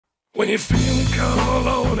When you're feeling kinda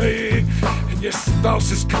lonely and your spouse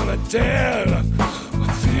is kinda dead, I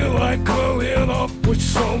feel like curling up with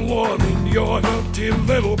someone in your empty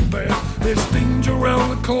little bed. There's danger around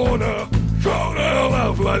the corner,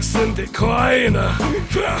 love life's in decline. Will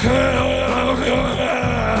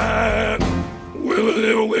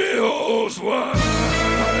it wheels wide?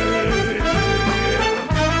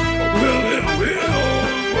 Will it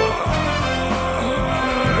wheels wide?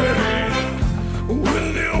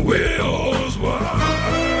 Will it wheels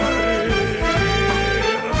wide?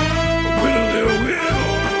 Will it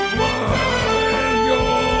wheels wide?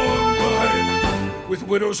 You're mine. With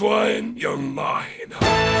widow's wine, you're mine.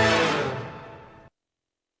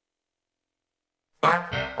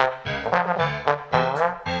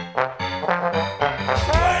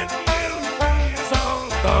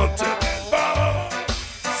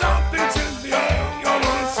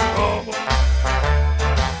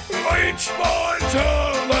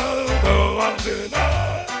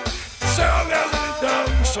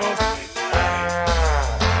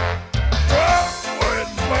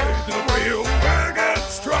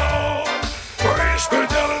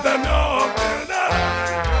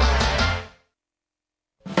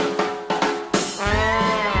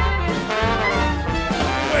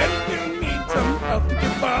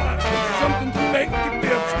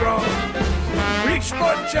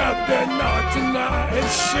 Out there, not tonight.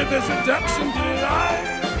 Shit, there's addiction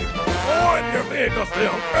denied. Or in your vehicle,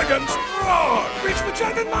 feel big and strong. Reach for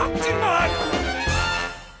jacket, not tonight.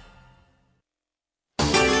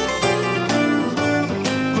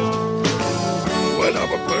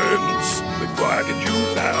 Whenever burns, they're dragging you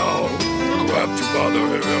down. Grab you by the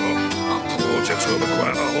hair, pull you to the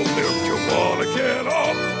ground. If you wanna get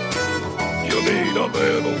up, you need a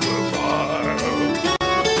little revive.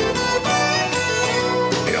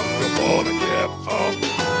 Wanna get up,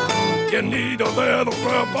 you need a little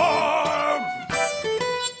revive.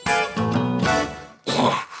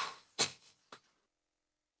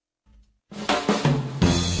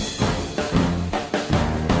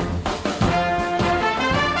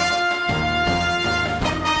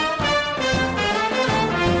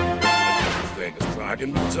 Things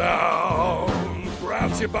dragging you down,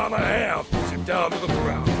 grabs you by the hand, pulls you down to the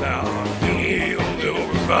ground. Now you need a little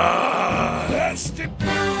revive. That's it.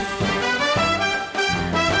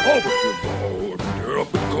 Over the road, you're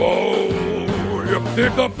up and go. You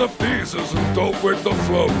pick up the pieces and don't break the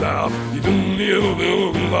flow now. You need a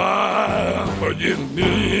little life, but you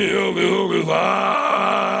need a little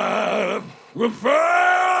life.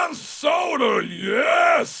 Reverse soda,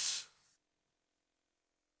 yes!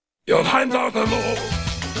 Your hands are the low.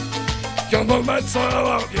 Your moments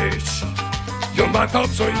are outreach. Your mind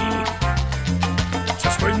helps you eat.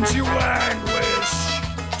 Just brings you anguish.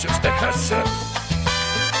 Just a cassette.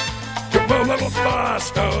 A little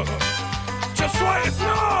faster, just let it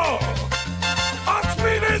know. Our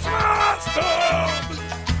speed is master.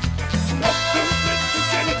 Nothing fit to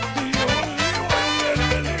get it the only way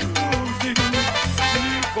that losing.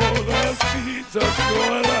 Before the speeds of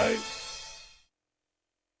your life.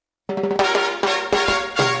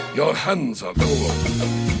 Your hands are cool.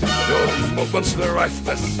 Your movements they're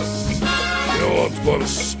restless. Your full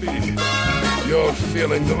speed. You're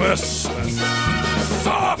feeling the restless.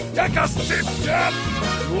 Soft, take a step, yet.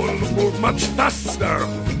 You want to move much faster.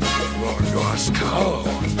 You're calm.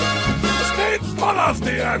 State follows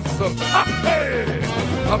the answer. Hey,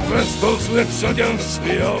 I press those lips against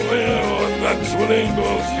your will, and that's what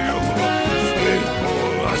angles you. Sleep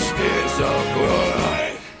for us is a good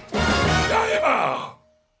life.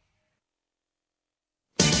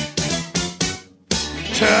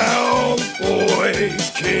 Cowboys,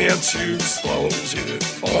 can't you slow it?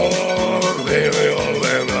 Or they'll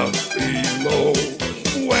ever be low.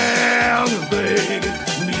 When they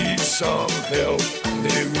need some help,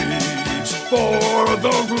 they reach for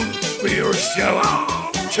the root beer shell.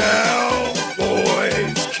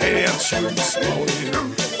 Cowboys, can't you slow it?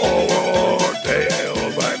 Or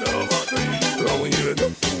they'll right up throw it.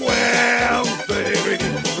 When they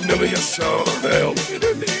nearly a shell, they'll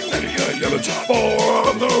yellow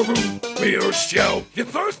for the root beer shell. You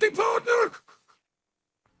thirsty, partner?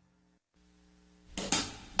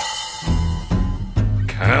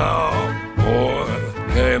 Cowboy,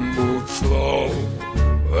 they move slow.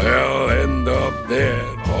 They'll end up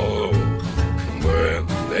dead all when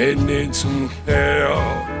they need some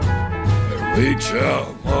help. They reach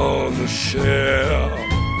out on the shell.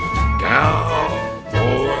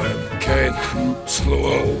 Cowboy, can't move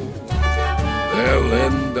slow. They'll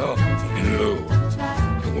end up low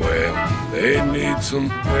when they need some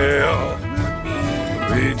help.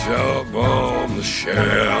 Reach up on the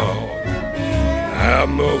shell. have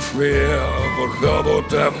no fear, but double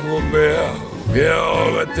death will bear. Yeah,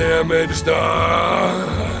 all the damage done.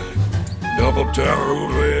 Double death will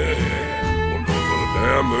bear. Double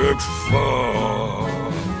damage fall.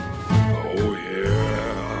 Oh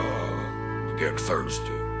yeah, get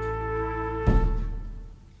thirsty.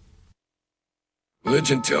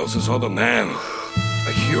 Legend tells us of a man,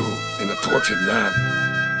 a hero in a tortured land,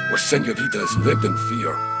 where senoritas lived in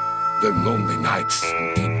fear, their lonely nights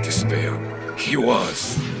in deep despair. He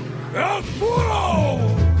was El Puro!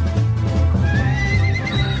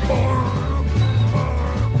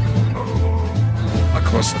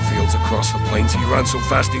 Across the fields, across the plains, he ran so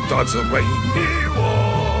fast he dodged the rain. He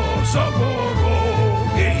was a Puro!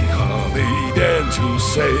 He hurried in to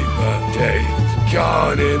save the day.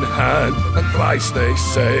 Gun in hand, and thrice they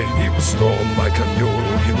say. He was strong like a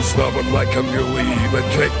mule, he was stubborn like a mule, even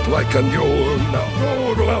kicked like a mule.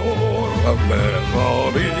 A man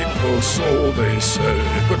of equal soul, they say,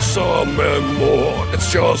 but some men more,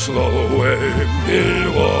 it's just the way. He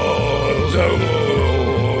was a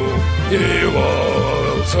bull, he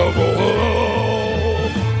was a bull.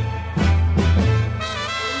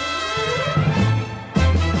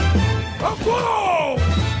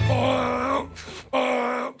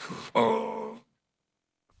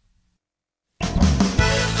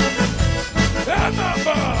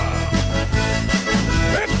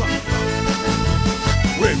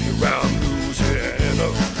 When you're round Louisiana,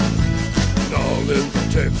 and all in the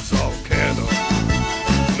Texarkana,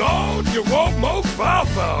 no, you won't more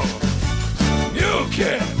foul. You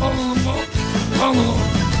can't,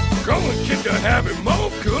 go and get your habit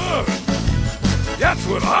more good. That's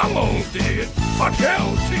what I'm on did. I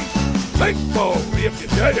can't teach, think for if you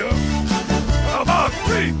dare. About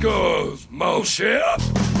Rico's more shit.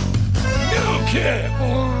 You can't,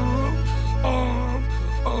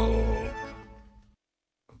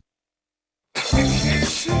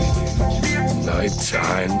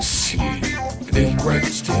 Nighttime sea, the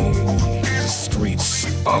Redstein, the streets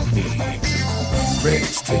of me.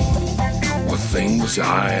 Redstein were things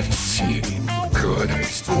I'd seen, good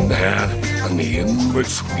and bad, and the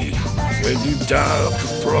in-between. When you die off the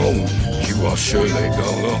throne, you are surely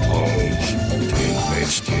gonna own.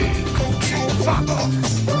 Redstein,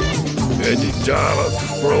 when you die off the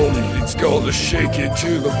throne, it's gonna shake you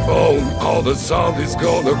to the bone. All the zombies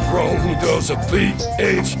gonna groan. Does a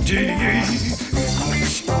PhD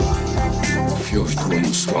feels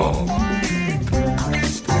growing strong,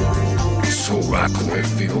 so right when it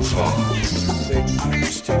feels wrong,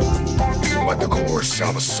 like the chorus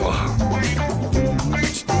of a song,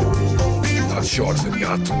 not short and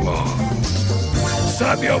not too long.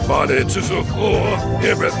 Slap your body to the floor,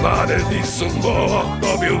 everybody needs some more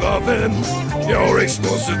of your loving, your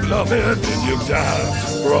explosive loving. And you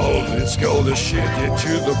die, bro, it's gonna shake you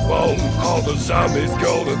to the bone. All the zombies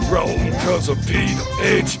gonna groan, cause of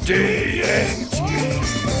PhD.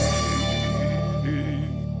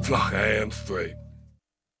 Fly and straight.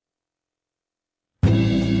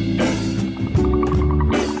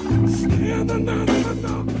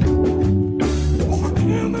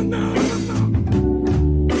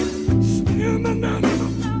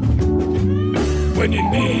 When you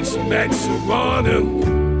need some extra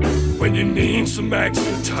running, when you need some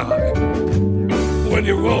extra time, when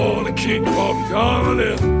you wanna keep on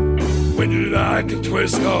running, when you like to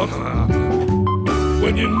twist on high,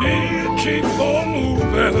 when you need to keep on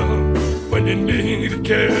moving, when you need to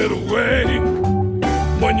get away,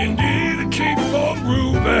 when you need to keep on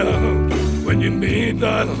grooving, when you need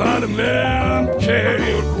that vitamin K,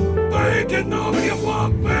 waiting on you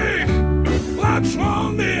one me, let's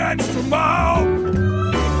run the extra mile.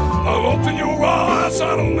 I'll open your eyes,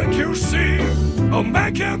 I don't think you see, I'll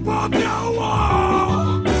make it pop your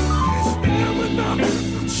wall.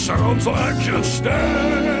 Sounds like you're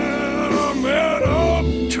staring at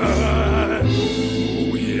time.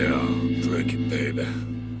 Oh yeah, drink it, baby,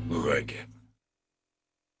 drink it.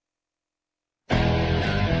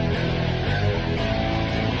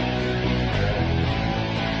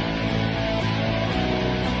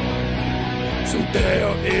 So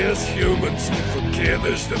there is humans who forgive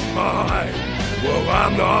is divine. Well,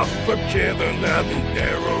 I'm not forgiven and the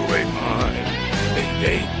error ain't mine. They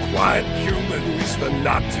ain't quite human, at least they're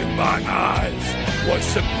not to my eyes. One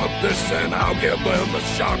sip of this and I'll give them a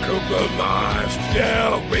shock of their lives.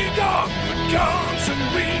 Yeah, we got the guns and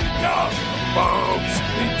we got the bombs.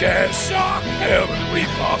 We get shot, heaven, we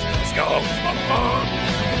lost skulls for fun.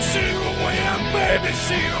 See the wind, baby,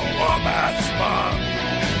 see the woman's smile.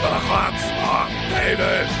 The hot spot,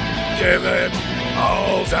 baby, give it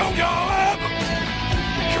all. Don't go ever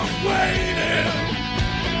complaining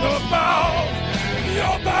about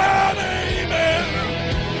your bad aiming.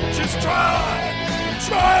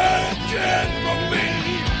 Can't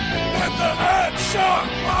believe when the headshot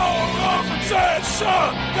power of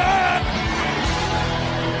attention that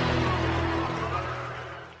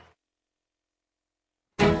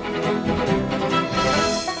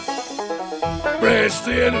pressed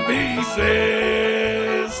in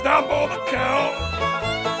pieces, down for the count.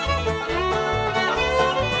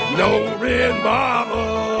 No red mama,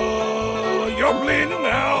 you're bleeding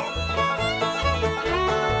out.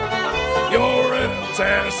 Your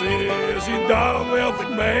asses, you're not a wealthy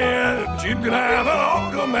man, but you can have it all.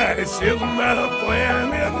 Come at it, still a matter of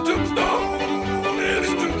plan. It's tombstone, it's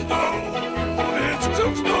tombstone, it's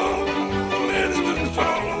tombstone, it's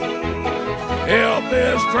tombstone. Help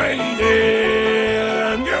is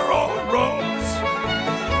draining your old ropes.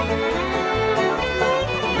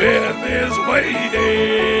 Death is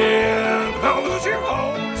waiting, don't lose your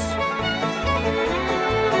hopes.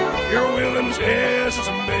 Your willingness is a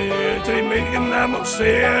bit, ain't making that much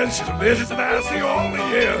sense. She's a bitch, that's the only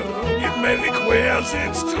end. You've made me quit,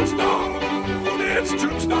 it's tombstone, it's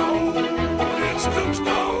tombstone, it's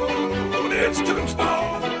tombstone, it's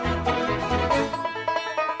tombstone.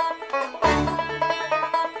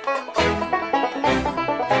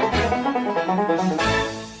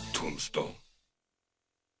 Tombstone.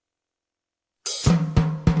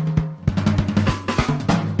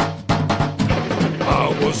 I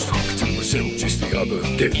was talking to myself just the other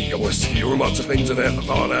day. I was hearing lots of things I never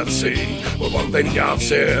thought I'd say. But one thing God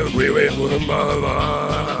said really blew my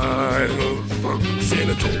mind.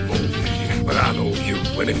 Senator Boldy, but I know you.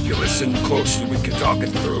 And if you listen closely, we can talk it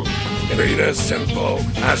through. It ain't as simple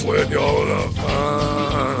as when you're on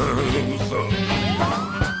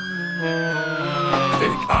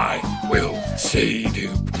I will say to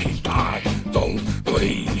keep I don't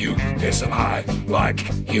blame you. Yes, I like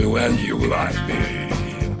you and you like me.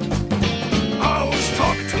 I was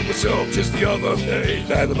talking to myself just the other day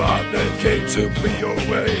that the thought that came to me your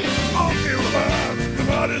way. I'll feel bad,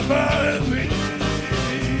 about as bad as me.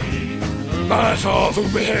 My thoughts will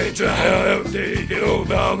be to hell, they go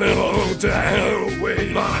down the road to hell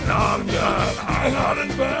away. I'm not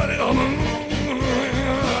as bad as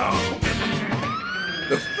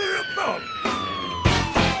the third thought.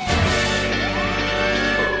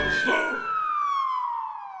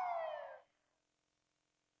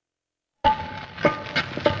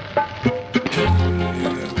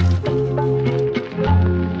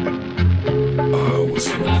 I was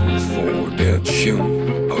looking for that tune.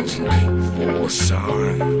 I was looking for a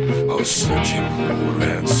sign. I was searching for an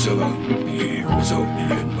answer. It was only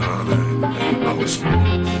in mine. I was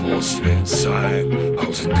looking for a sign. I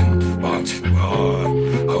was looking for too hard.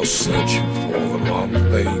 I was searching for the wrong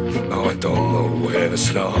thing. Now I don't know where to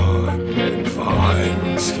start. If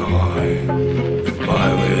I start, if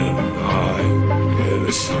I live high, it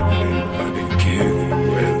is something I begin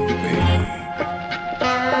with me.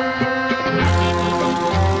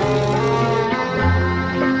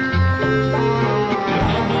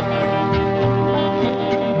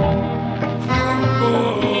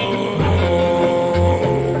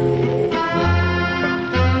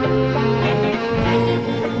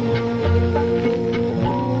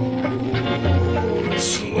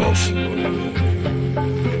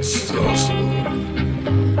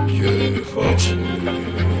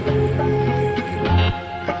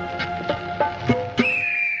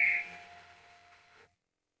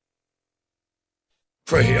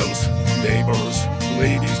 Friends, neighbors,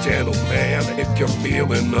 ladies, gentlemen, if you're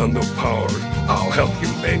feeling underpowered, I'll help you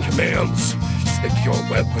make amends. Stick your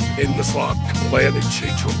weapon in the slot, let it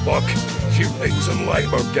change your luck. Few things in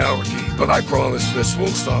life are guaranteed, but I promise this won't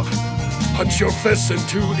stop. Punch your fists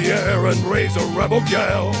into the air and raise a rebel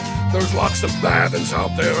yell. There's lots of bad ones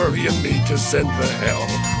out there you need to send to hell.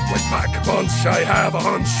 With back a punch, I have a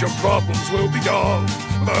hunch your problems will be gone.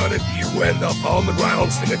 But if you end up on the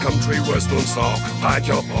ground, sing a country western song. I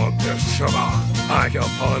jump on this sugar, I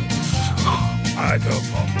jump on, I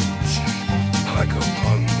jump on, I jump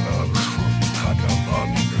on, I jump on,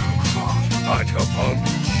 I jump on,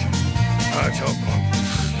 I jump on.